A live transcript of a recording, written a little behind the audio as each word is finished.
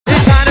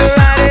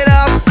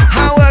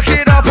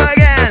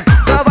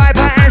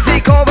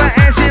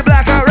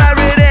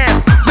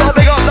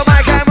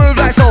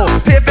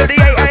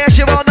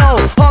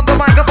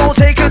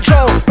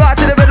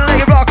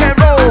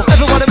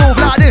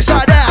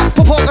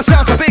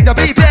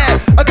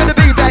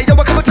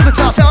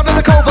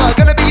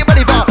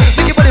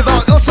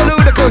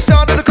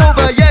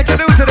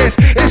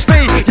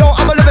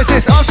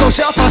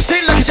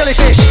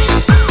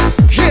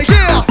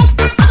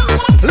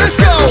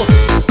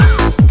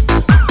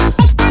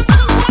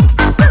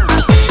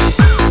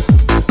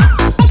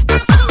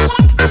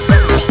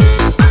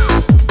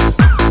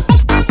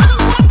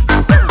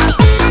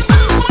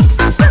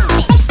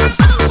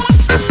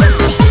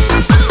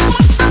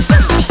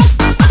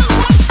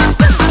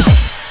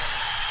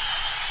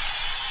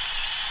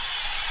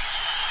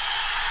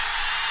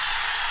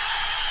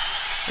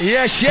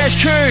Yes, yes,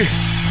 crew.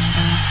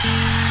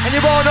 And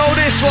you all know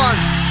this one.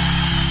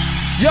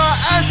 Your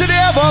Anthony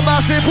ever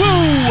massive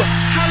woo.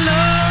 How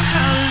long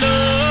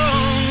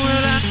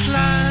will I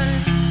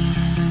slide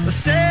or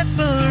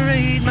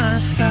separate my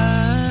side?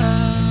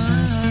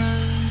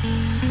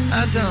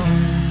 I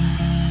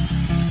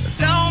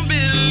don't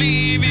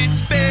believe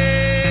it's been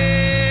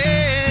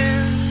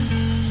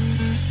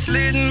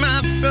slitting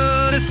my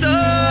throat. It's all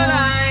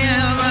I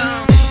am.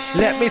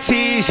 Let me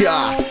tease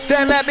ya,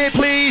 then let me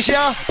please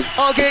ya.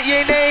 I'll get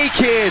you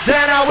naked,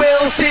 then I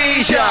will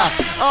seize ya.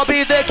 I'll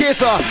be the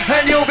giver,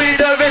 and you'll be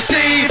the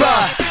receiver.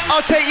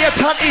 I'll take your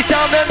panties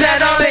down, and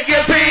then I'll lick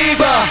your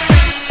beaver.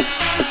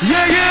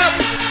 Yeah, yeah.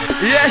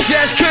 Yes,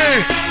 yes,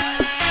 crew.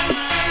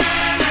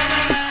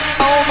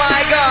 Oh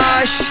my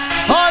gosh.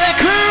 All the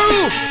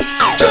crew.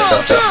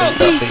 Jump,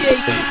 jump.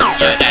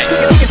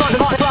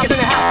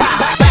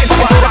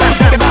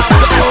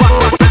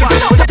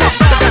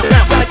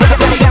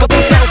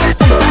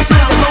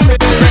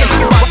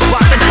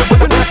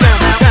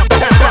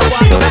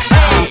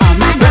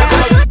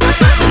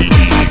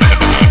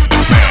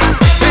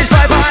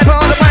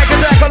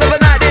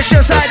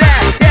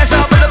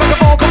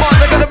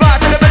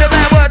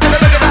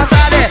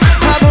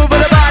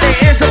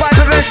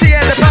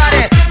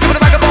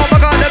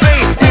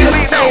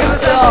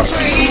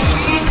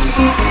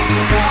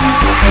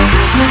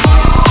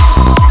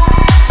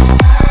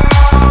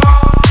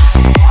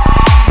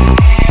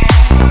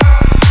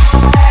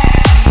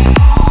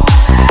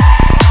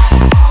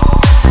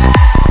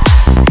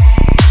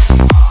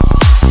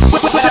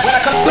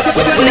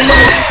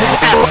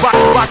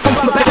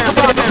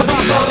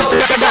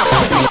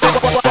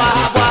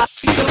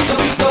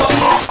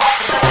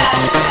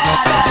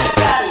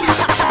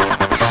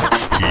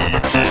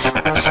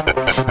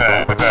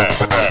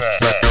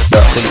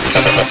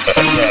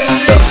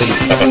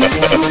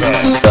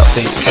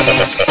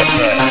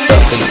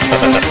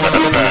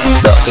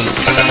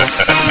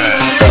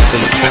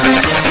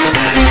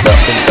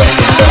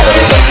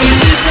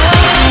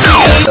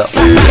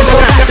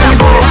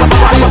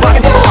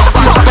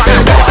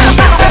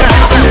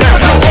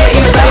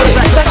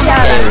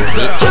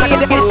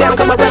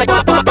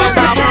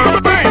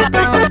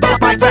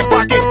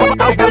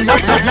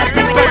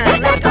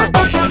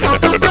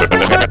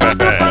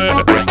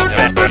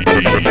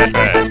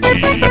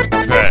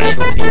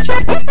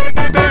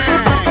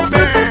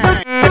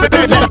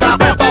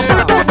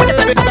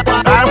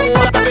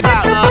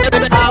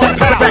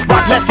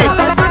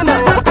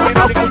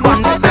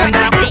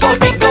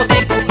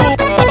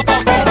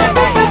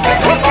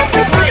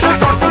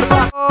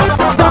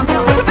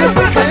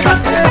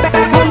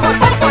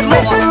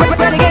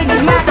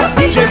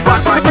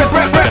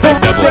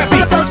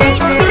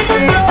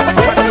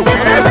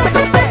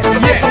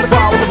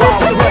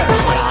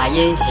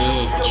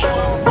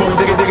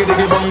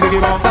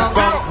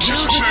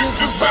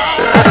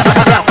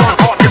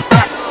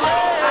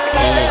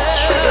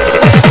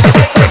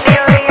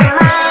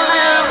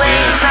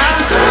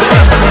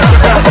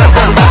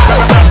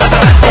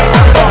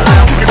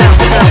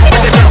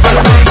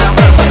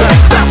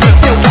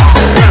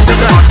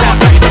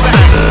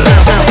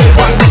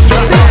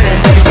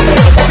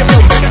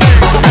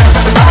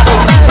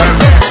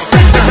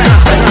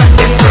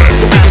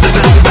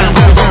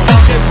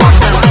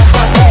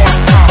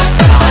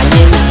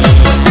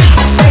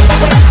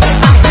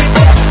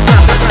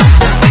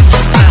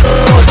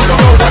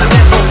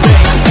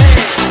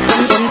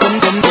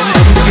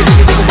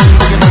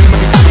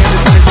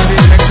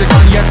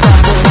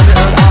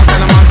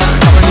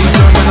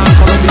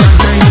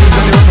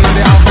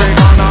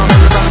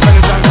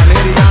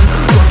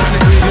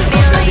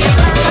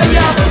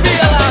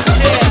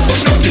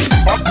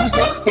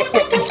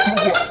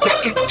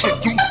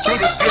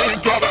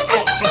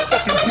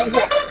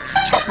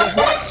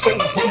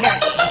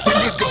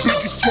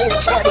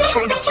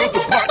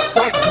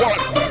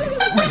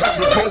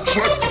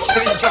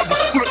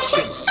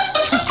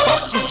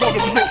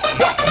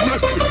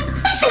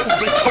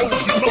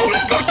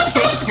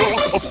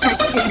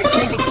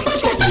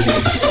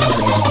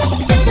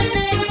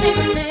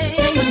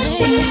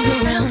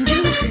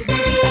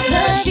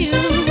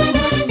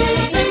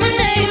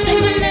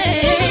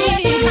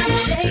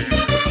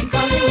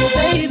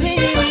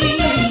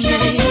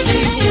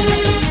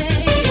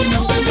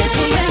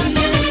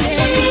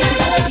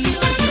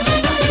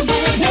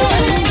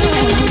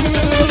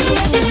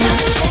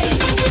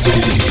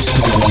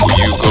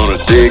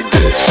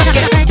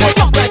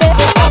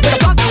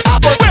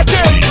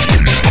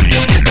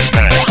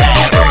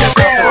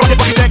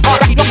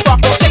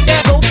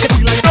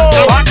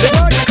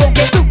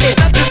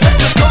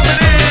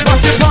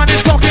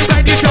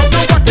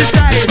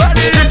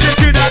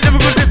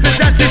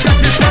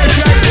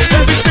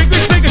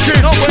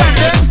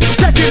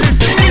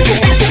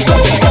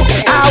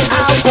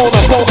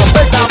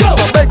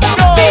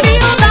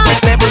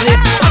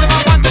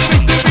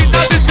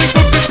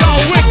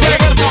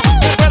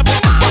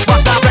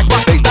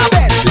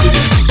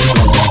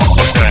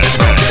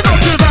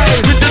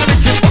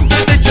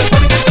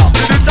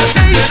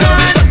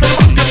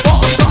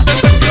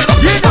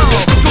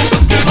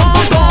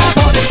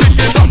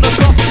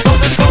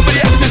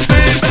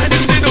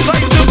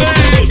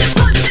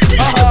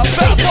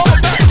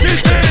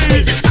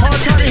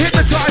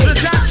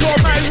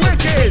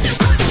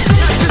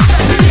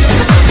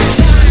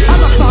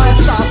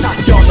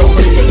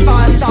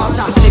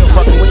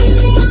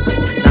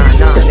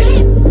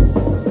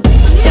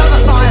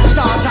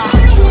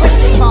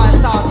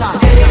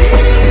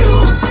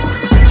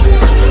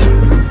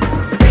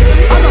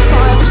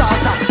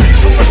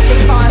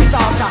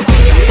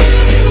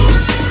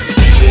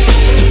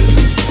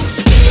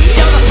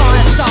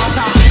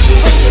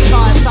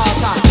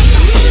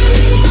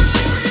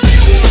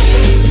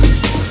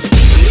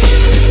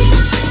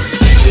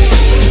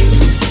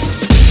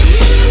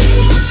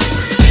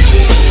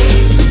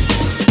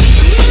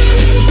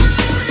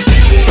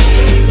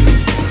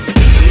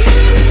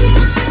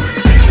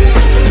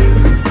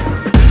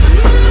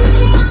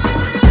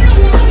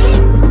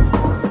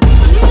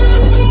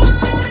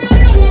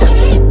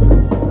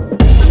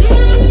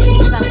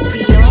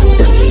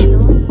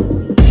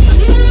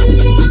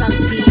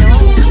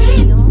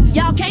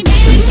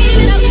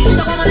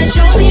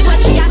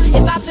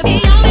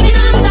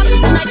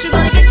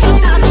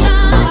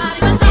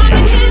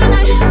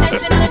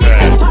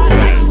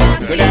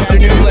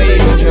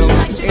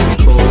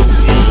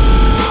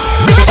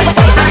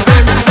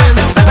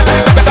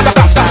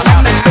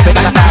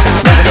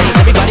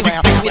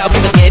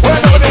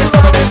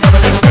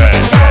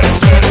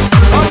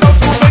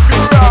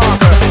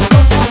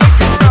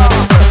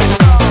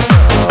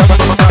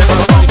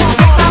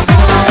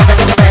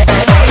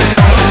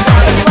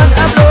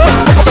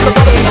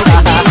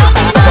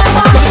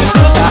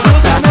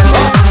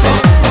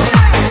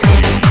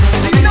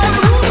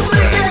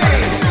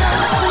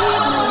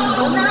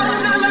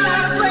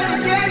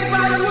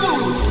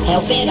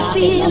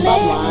 You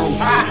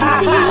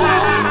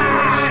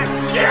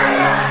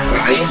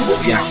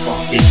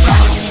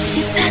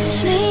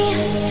touch me,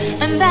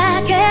 and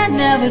I can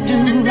never do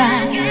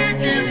right.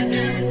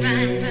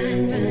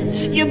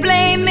 You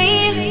blame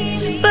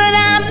me, but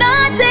I'm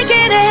not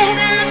taking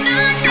it.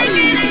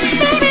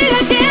 Baby,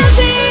 I can't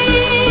see.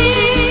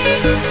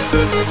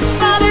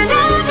 Father,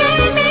 love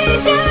made me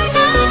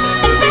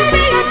tonight. And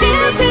baby, I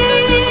can't see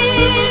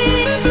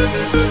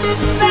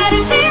that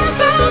it feels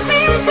so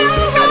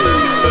right.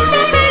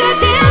 Baby, I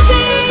can't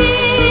see.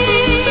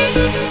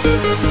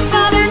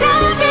 Father,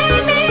 love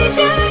made me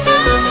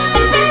tonight.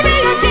 And baby,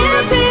 I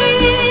can't see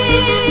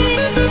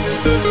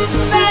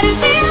that it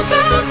feels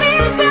so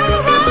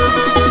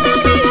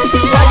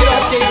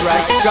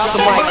right. Drop the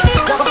mic.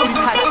 Fuck all these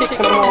hot chicks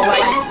and I'm all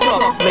like, what's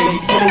up,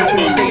 ladies? Get into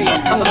the stage.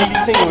 I'm the lead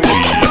singer.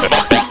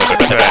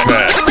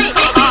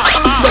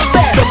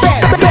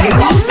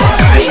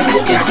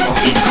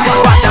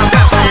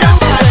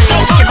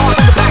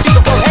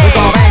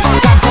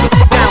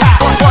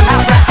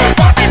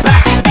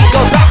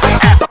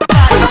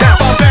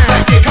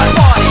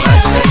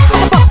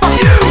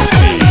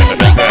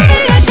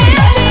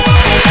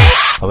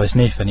 I was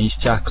Nathan, he's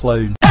Jack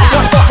Clown.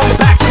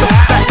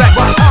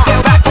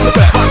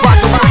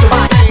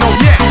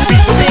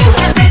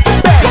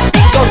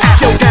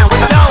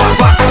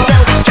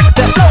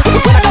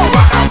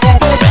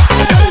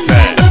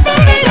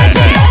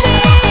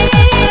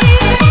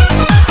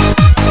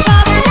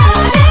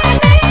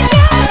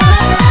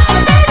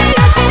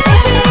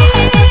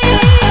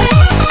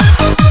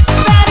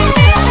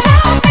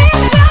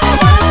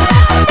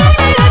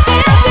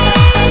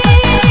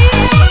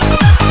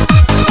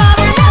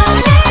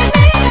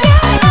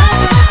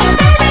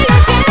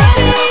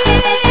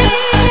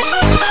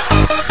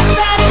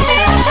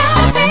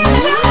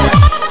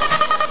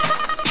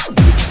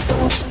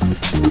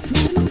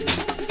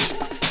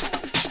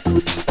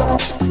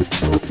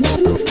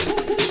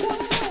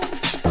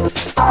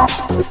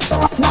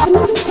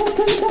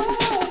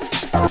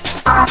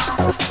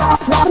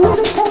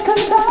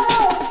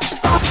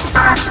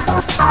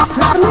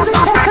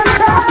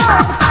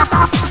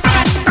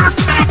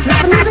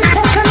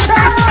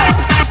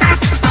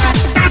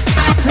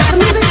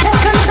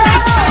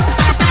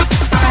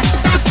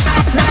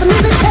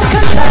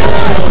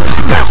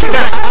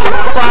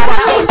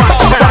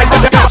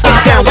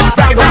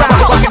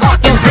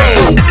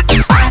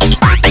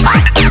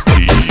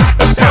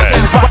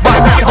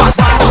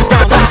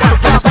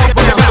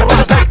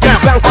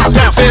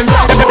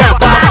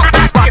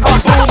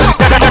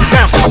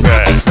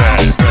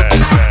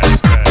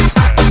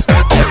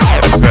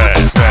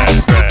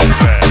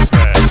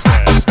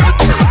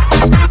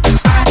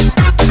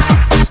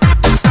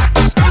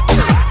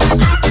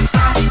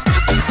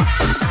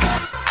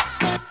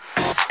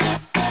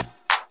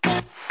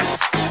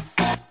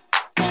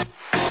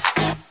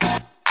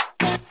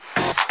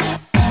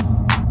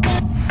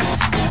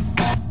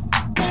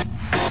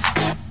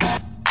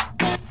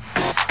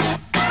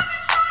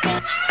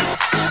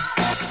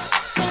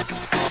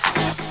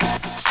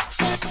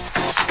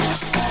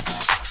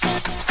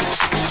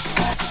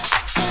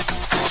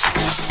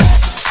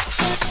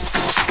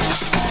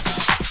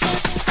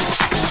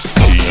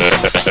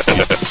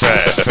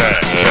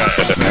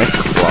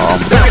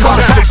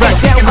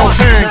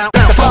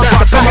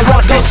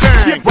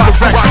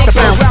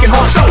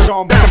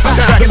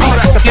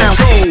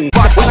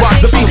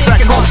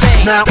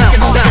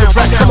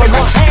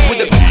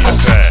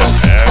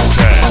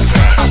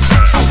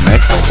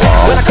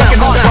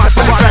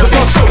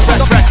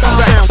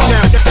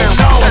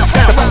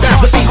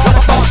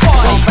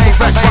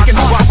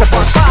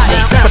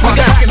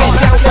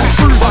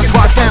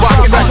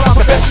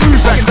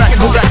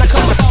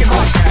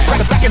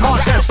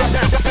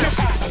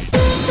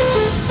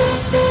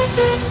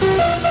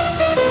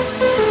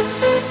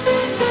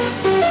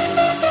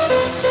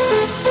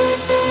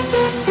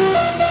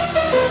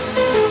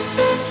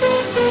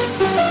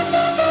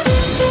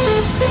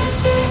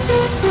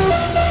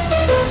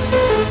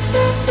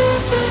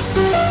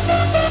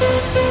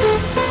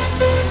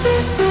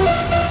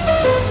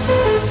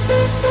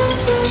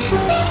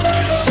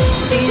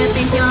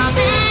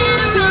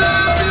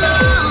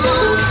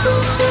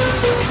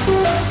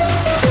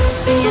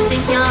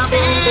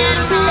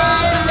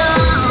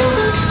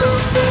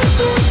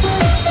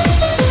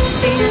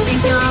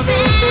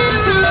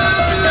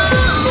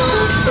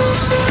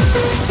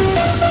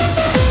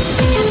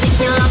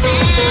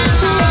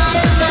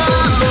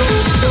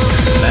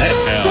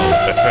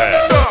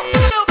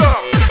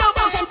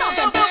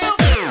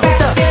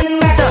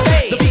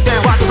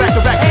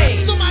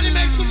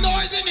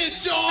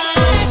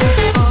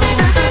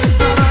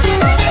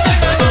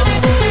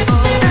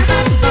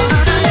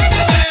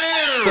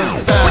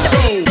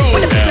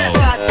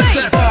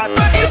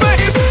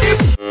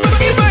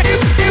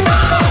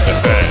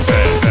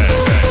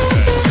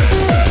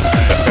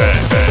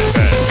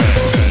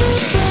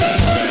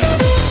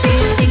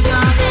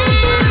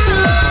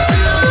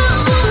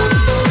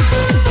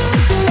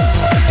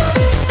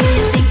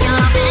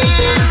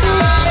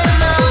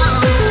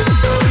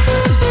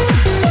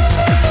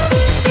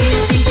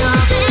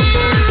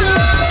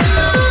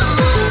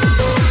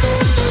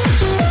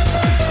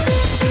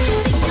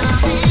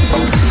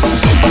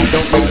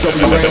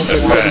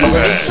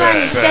 This one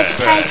is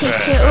dedicated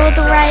to all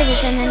the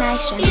ravers in the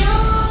nation.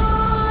 Beautiful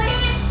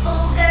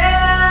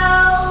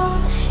girl,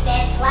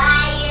 that's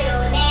why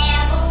it'll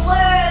never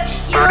work.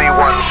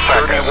 31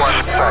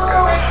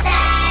 seconds.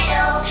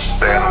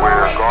 Then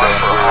we're going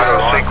for auto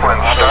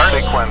sequence start.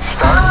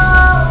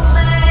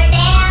 Over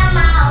them,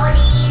 all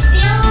these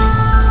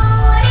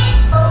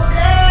beautiful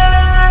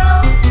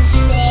girls,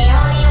 they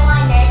only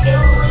wanna do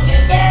you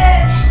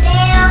dirt.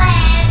 They'll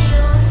have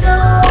you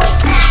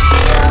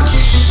suicidal.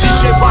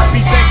 DJ Watch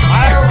me back,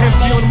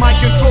 MC on the mic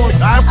control.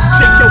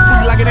 Shake your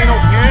booty like it ain't no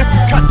hand.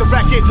 Cut the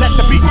racket, let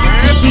the beat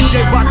man.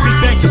 DJ Watch me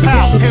back the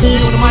power.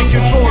 MC on the mic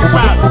control the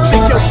crowd.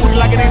 Shake your booty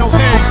like it ain't no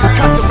hand.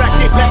 Cut the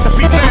racket, let the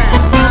beat man.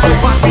 DJ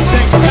Watch me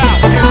back the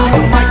power. MC on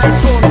the mic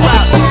control the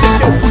crowd.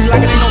 Shake your booty like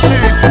it ain't no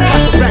hand.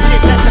 Cut the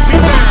racket, let the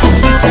beat man.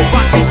 DJ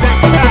Watch me back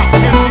the power.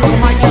 MC on the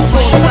mic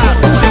control the crowd.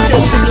 Shake your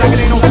booty like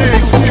it ain't no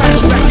hand. Cut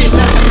the racket, let the beat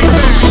man.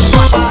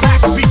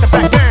 Beat the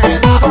back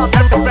band.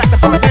 At the back the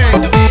front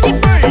band.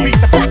 Beat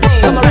the back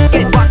band. Come on, let's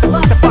get rock. The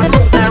fuck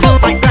roll.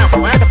 Right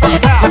now, at the front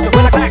loud. After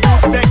when I crack,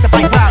 thanks the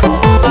fight loud.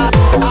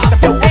 Out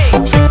of your way,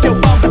 shake your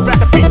bum and grab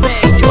the beat.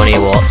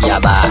 21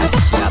 Yabas.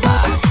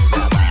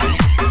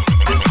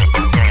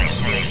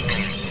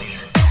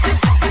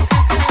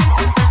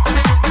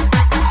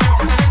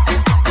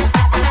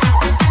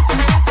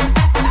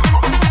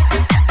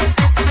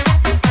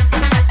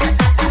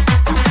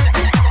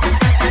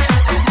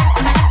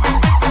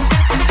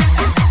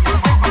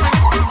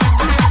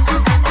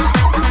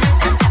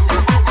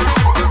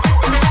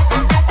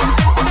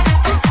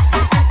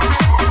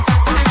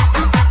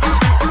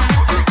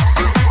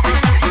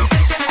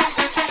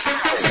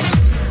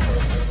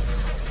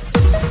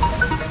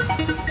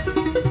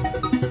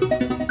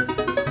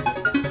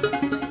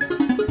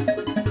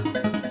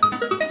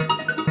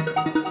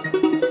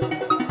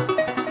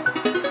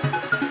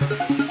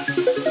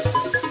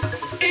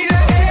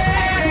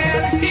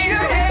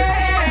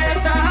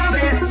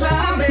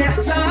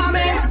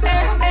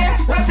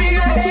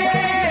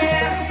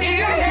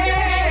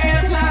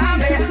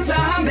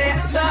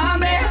 Zombie.